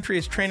affluent country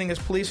is training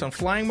its police on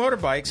flying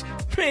motorbikes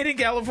made in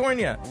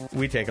California.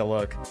 We take a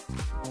look.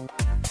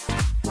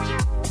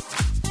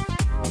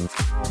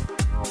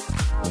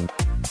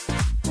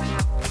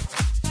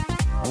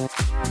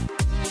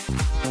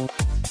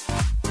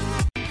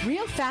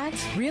 Real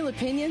facts, real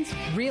opinions,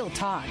 real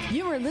talk.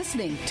 You are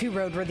listening to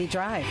RoadWorthy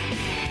Drive.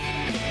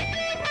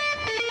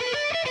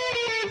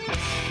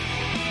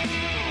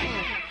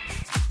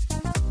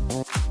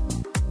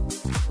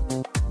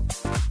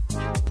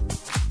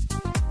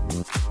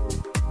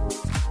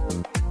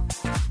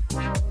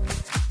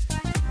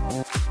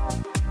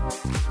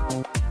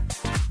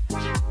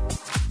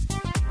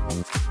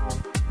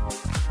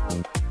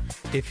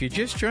 If you're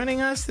just joining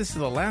us, this is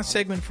the last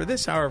segment for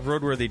this hour of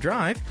Roadworthy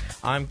Drive.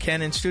 I'm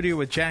Ken in studio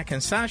with Jack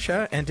and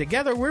Sasha, and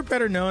together we're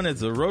better known as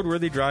the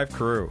Roadworthy Drive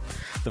Crew.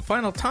 The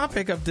final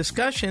topic of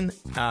discussion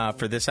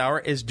for this hour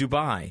is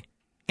Dubai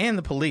and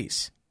the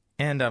police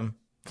and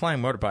flying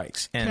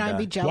motorbikes. And, Can I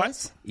be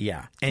jealous? What?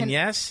 Yeah. And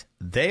yes,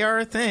 they are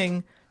a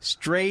thing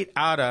straight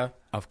out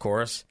of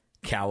course,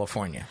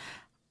 California.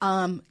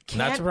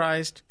 Not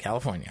surprised,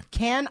 California.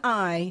 Can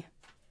I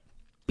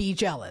be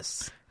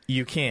jealous?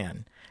 You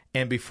can.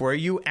 And before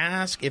you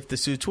ask if the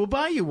suits will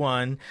buy you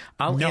one,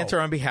 I'll answer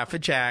on behalf of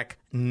Jack,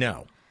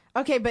 no.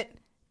 Okay, but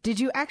did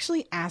you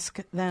actually ask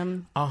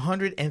them?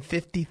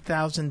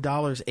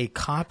 $150,000 a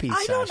copy,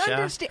 Sasha. I don't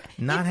understand.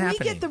 Not if happening.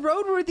 we get the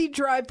Roadworthy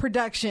Drive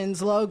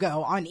Productions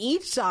logo on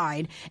each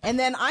side, and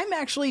then I'm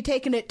actually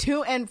taking it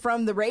to and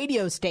from the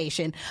radio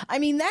station, I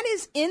mean, that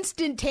is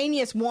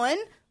instantaneous. One,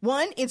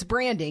 it's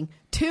branding.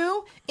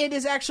 2, it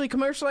is actually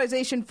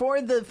commercialization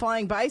for the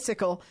flying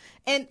bicycle.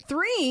 And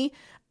 3,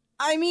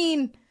 I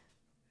mean...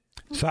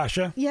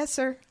 Sasha? Yes,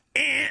 sir.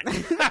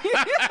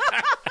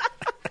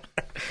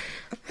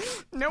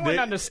 No one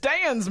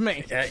understands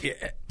me.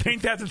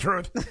 Ain't that the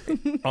truth?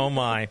 Oh,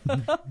 my.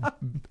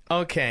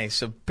 Okay,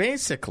 so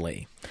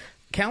basically,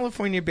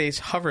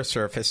 California-based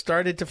HoverSurf has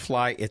started to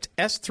fly its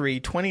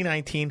S3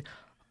 2019,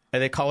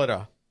 they call it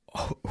a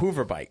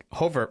hover bike.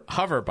 Hover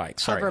bike.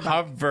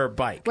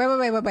 Wait.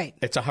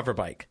 It's a hover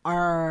bike.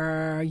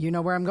 You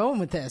know where I'm going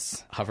with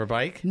this? Hover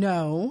bike?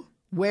 No.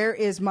 Where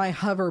is my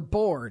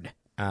hoverboard?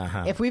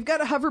 If we've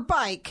got a hover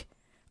bike,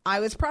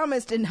 I was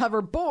promised a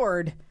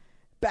hoverboard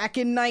back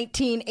in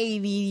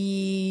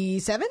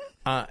 1987?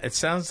 It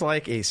sounds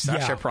like a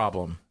Sasha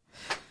problem.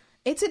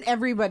 It's an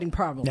everybody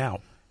problem.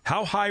 Now,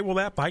 how high will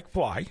that bike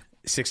fly?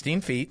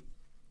 16 feet.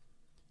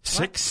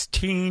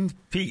 16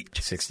 feet.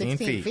 16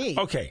 feet.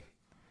 Okay.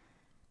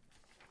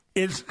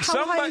 Is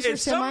How high is your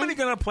somebody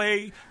semi? going to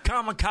play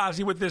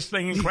kamikaze with this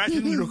thing and crash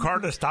into your car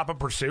to stop a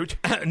pursuit?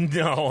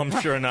 No, I'm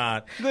sure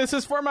not. This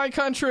is for my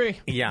country.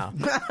 Yeah.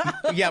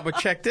 Yeah, but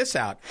check this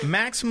out.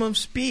 Maximum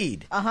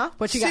speed.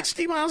 What you got?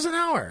 60 miles an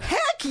hour.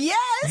 Heck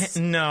yes!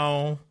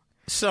 No.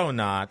 So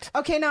not.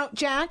 Okay, now,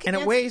 Jack. And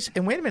it weighs,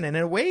 and wait a minute, and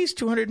it weighs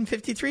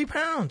 253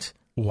 pounds.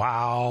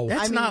 Wow.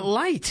 That's not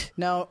light.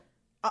 No.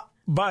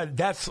 But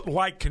that's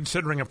like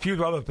considering a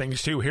few other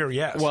things too here,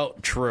 yes. Well,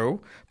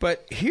 true.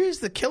 But here's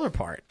the killer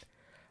part.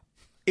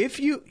 If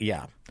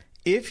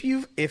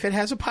it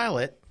has a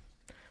pilot,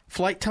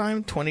 flight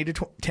time 10 to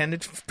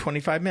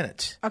 25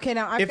 minutes. Okay,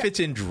 now if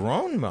it's in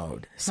drone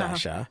mode,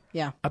 Sasha,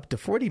 up to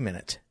 40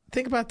 minutes.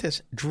 Think about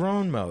this: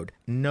 drone mode,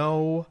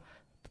 no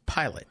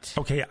pilot.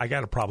 Okay, I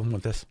got a problem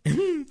with this.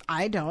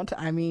 I don't.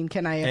 I mean,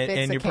 can I fix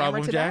and the your camera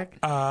problem, to Jack?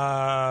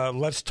 that?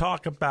 Let's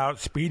talk about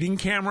speeding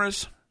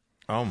cameras.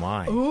 Oh,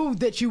 my. Ooh,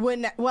 that you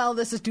wouldn't. Well,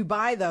 this is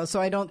Dubai, though, so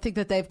I don't think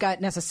that they've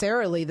got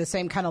necessarily the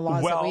same kind of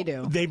laws that we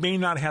do. They may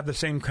not have the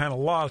same kind of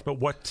laws, but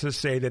what's to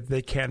say that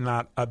they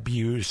cannot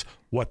abuse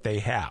what they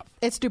have?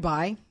 It's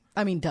Dubai.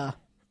 I mean, duh.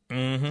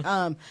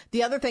 Mm-hmm.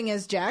 The other thing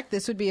is, Jack,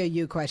 this would be a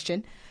you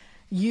question.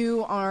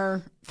 You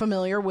are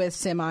familiar with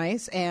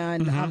semis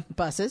and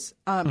buses.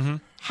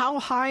 How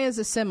high is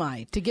a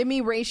semi? To give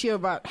me ratio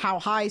about how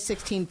high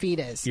 16 feet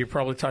is. You're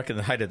probably talking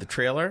the height of the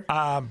trailer?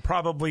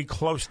 Probably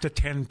close to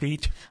 10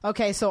 feet.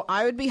 Okay, so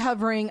I would be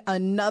hovering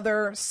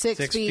another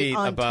 6 feet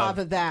on above. top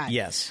of that.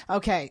 Yes.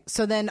 Okay,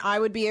 so then I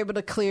would be able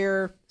to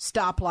clear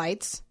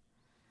stoplights,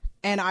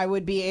 and I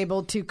would be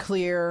able to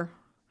clear...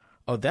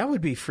 Oh, that would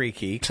be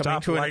freaky.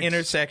 Coming to an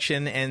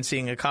intersection and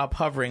seeing a cop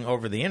hovering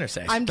over the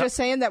intersection. I'm just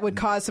saying that would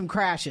cause some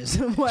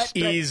crashes.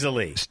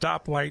 Easily.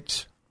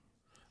 Stoplights,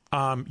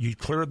 you'd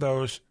clear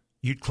those.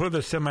 You'd clear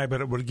the semi,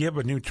 but it would give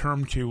a new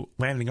term to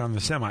landing on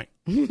the semi.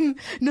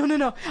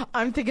 No.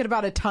 I'm thinking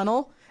about a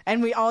tunnel.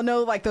 And we all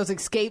know, like, those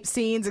escape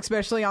scenes,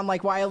 especially on,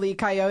 like, Wile E.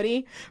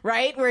 Coyote,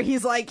 right? Where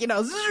he's, like,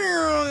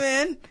 zoom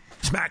in.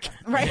 Smack.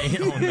 Right?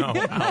 Oh, no.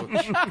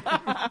 Ouch.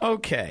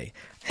 Okay.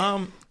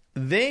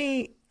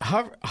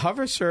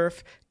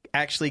 HoverSurf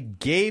actually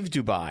gave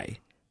Dubai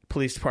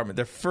Police Department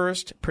their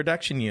first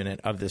production unit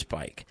of this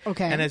bike.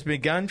 Okay. And has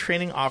begun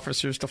training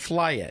officers to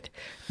fly it.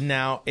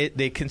 Now,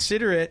 they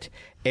consider it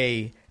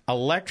a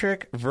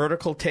electric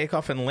vertical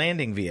takeoff and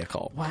landing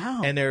vehicle.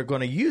 Wow. And they're going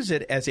to use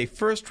it as a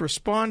first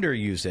responder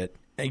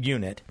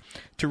unit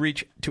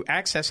to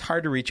access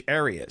hard to reach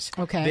areas.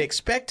 Okay. They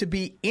expect to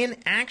be in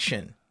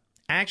action,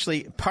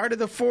 actually part of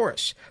the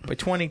force, by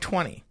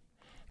 2020.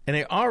 And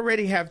they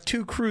already have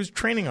 2 crews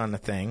training on the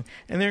thing,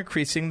 and they're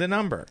increasing the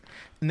number.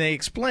 And they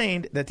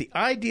explained that the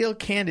ideal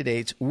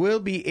candidates will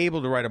be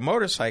able to ride a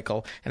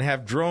motorcycle and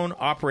have drone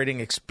operating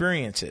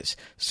experiences.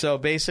 So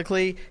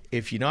basically,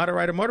 if you know how to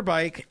ride a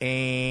motorbike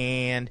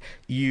and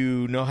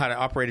you know how to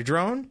operate a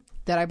drone...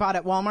 That I bought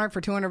at Walmart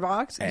for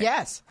 $200?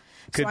 Yes.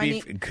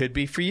 Could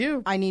be for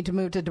you. I need to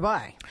move to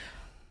Dubai.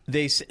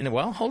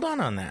 Well, hold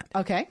on that.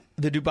 Okay.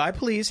 The Dubai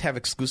police have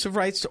exclusive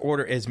rights to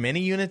order as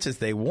many units as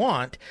they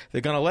want.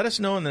 They're going to let us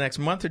know in the next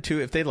month or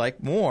 2 if they'd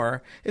like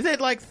more. If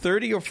they'd like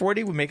 30 or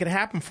 40, we'll make it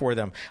happen for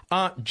them.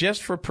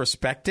 Just for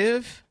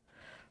perspective,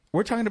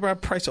 we're talking about a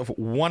price of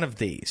one of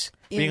these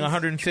being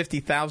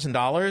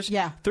 $150,000.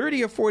 Yeah.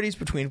 30 or 40s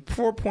between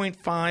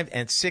 $4.5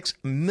 and $6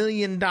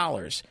 million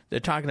they're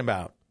talking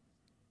about.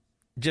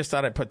 Just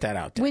thought I'd put that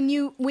out there. When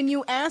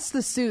you asked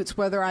the suits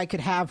whether I could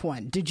have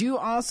one, did you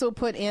also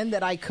put in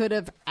that I could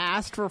have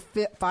asked for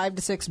 $5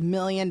 to $6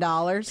 million?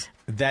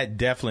 That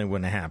definitely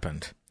wouldn't have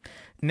happened.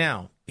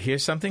 Now,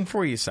 here's something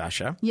for you,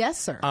 Sasha. Yes,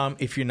 sir.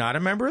 If you're not a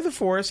member of the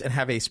force and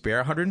have a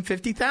spare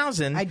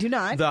 $150,000, I do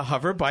not. The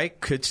hover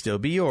bike could still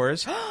be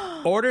yours.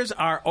 Orders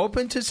are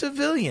open to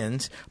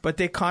civilians, but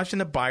they caution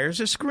the buyers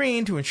are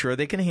screened to ensure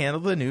they can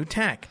handle the new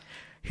tech.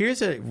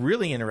 Here's a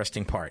really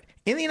interesting part.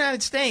 In the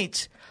United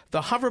States,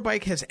 the hover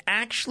bike has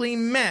actually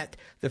met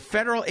the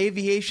Federal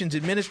Aviation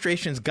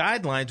Administration's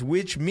guidelines,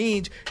 which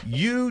means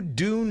you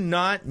do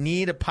not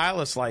need a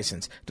pilot's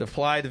license to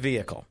fly the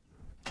vehicle.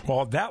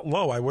 Well, that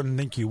low, I wouldn't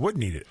think you would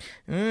need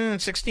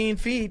it. 16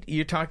 feet,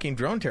 you're talking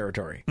drone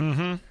territory.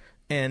 Mm-hmm.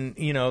 And,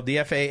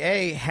 the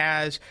FAA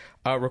has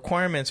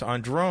requirements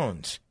on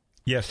drones.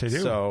 Yes, they do.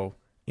 So,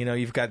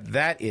 you've got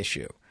that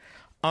issue.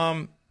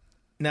 Now,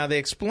 they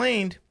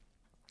explained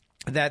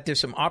that there's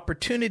some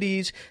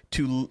opportunities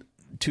to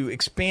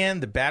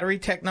expand the battery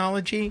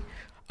technology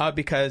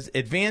because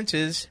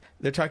advances,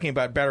 they're talking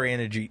about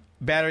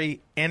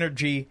battery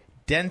energy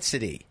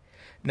density.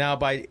 Now,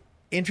 by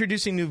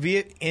introducing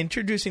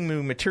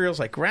new materials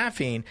like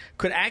graphene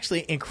could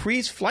actually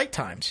increase flight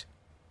times.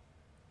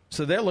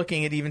 So they're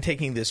looking at even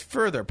taking this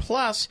further.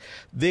 Plus,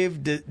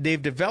 they've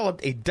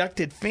developed a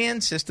ducted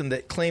fan system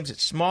that claims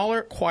it's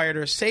smaller,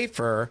 quieter,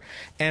 safer,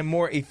 and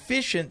more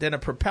efficient than a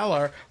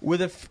propeller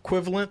with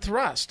equivalent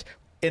thrust.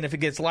 And if it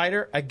gets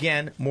lighter,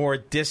 again, more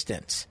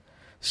distance.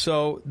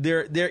 So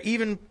they're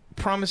even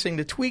promising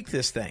to tweak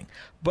this thing.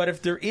 But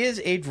if there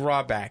is a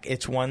drawback,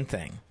 it's one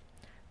thing.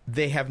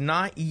 They have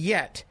not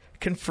yet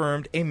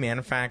confirmed a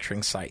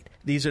manufacturing site.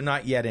 These are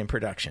not yet in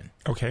production.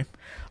 Okay.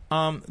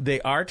 They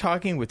are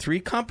talking with 3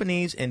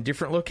 companies in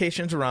different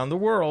locations around the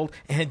world,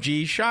 and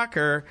gee,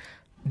 shocker,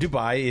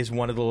 Dubai is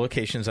one of the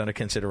locations under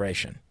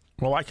consideration.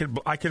 Well, I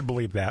could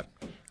believe that.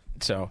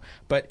 So,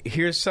 but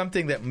here's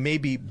something that may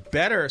be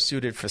better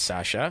suited for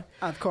Sasha.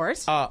 Of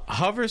course.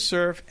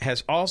 HoverSurf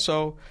has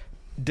also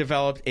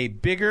developed a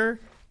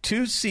bigger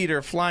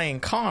 2-seater flying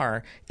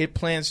car it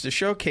plans to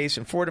showcase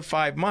in 4 to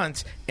 5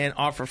 months and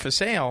offer for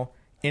sale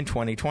in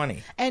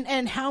 2020.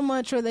 And how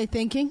much are they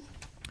thinking?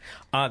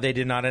 They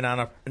did not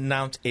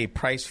announce a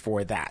price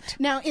for that.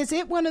 Now, is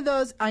it one of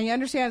those, I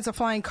understand it's a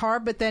flying car,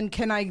 but then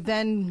can I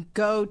then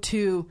go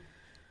to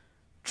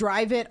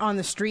drive it on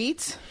the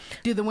streets?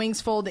 Do the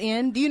wings fold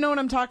in? Do you know what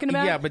I'm talking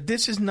about? Yeah, but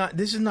this is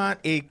not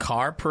a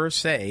car per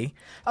se.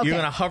 Okay. You're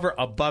going to hover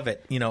above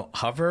it.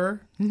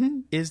 Hover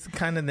is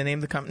kind of the name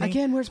of the company.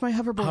 Again, where's my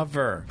hoverboard?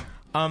 Hover.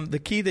 The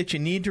key that you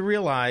need to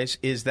realize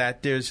is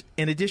that there's,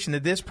 in addition to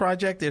this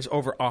project, there's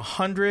over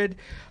 100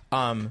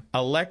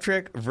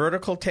 electric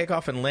vertical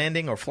takeoff and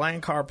landing or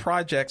flying car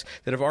projects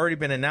that have already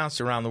been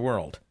announced around the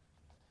world.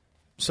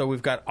 So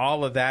we've got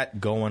all of that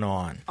going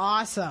on.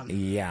 Awesome.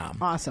 Yeah.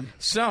 Awesome.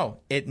 So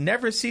it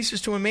never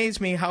ceases to amaze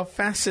me how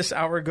fast this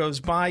hour goes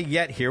by,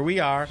 yet here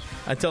we are.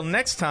 Until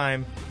next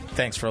time,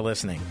 thanks for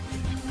listening.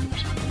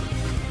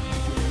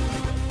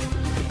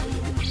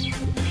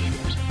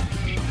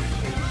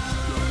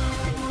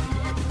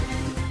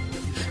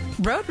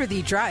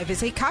 RoadWorthy Drive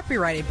is a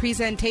copyrighted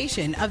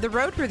presentation of the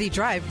RoadWorthy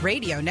Drive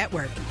Radio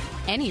Network.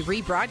 Any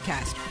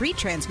rebroadcast,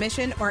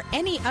 retransmission, or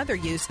any other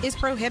use is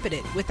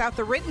prohibited without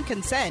the written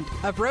consent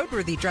of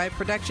RoadWorthy Drive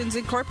Productions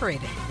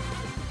Incorporated.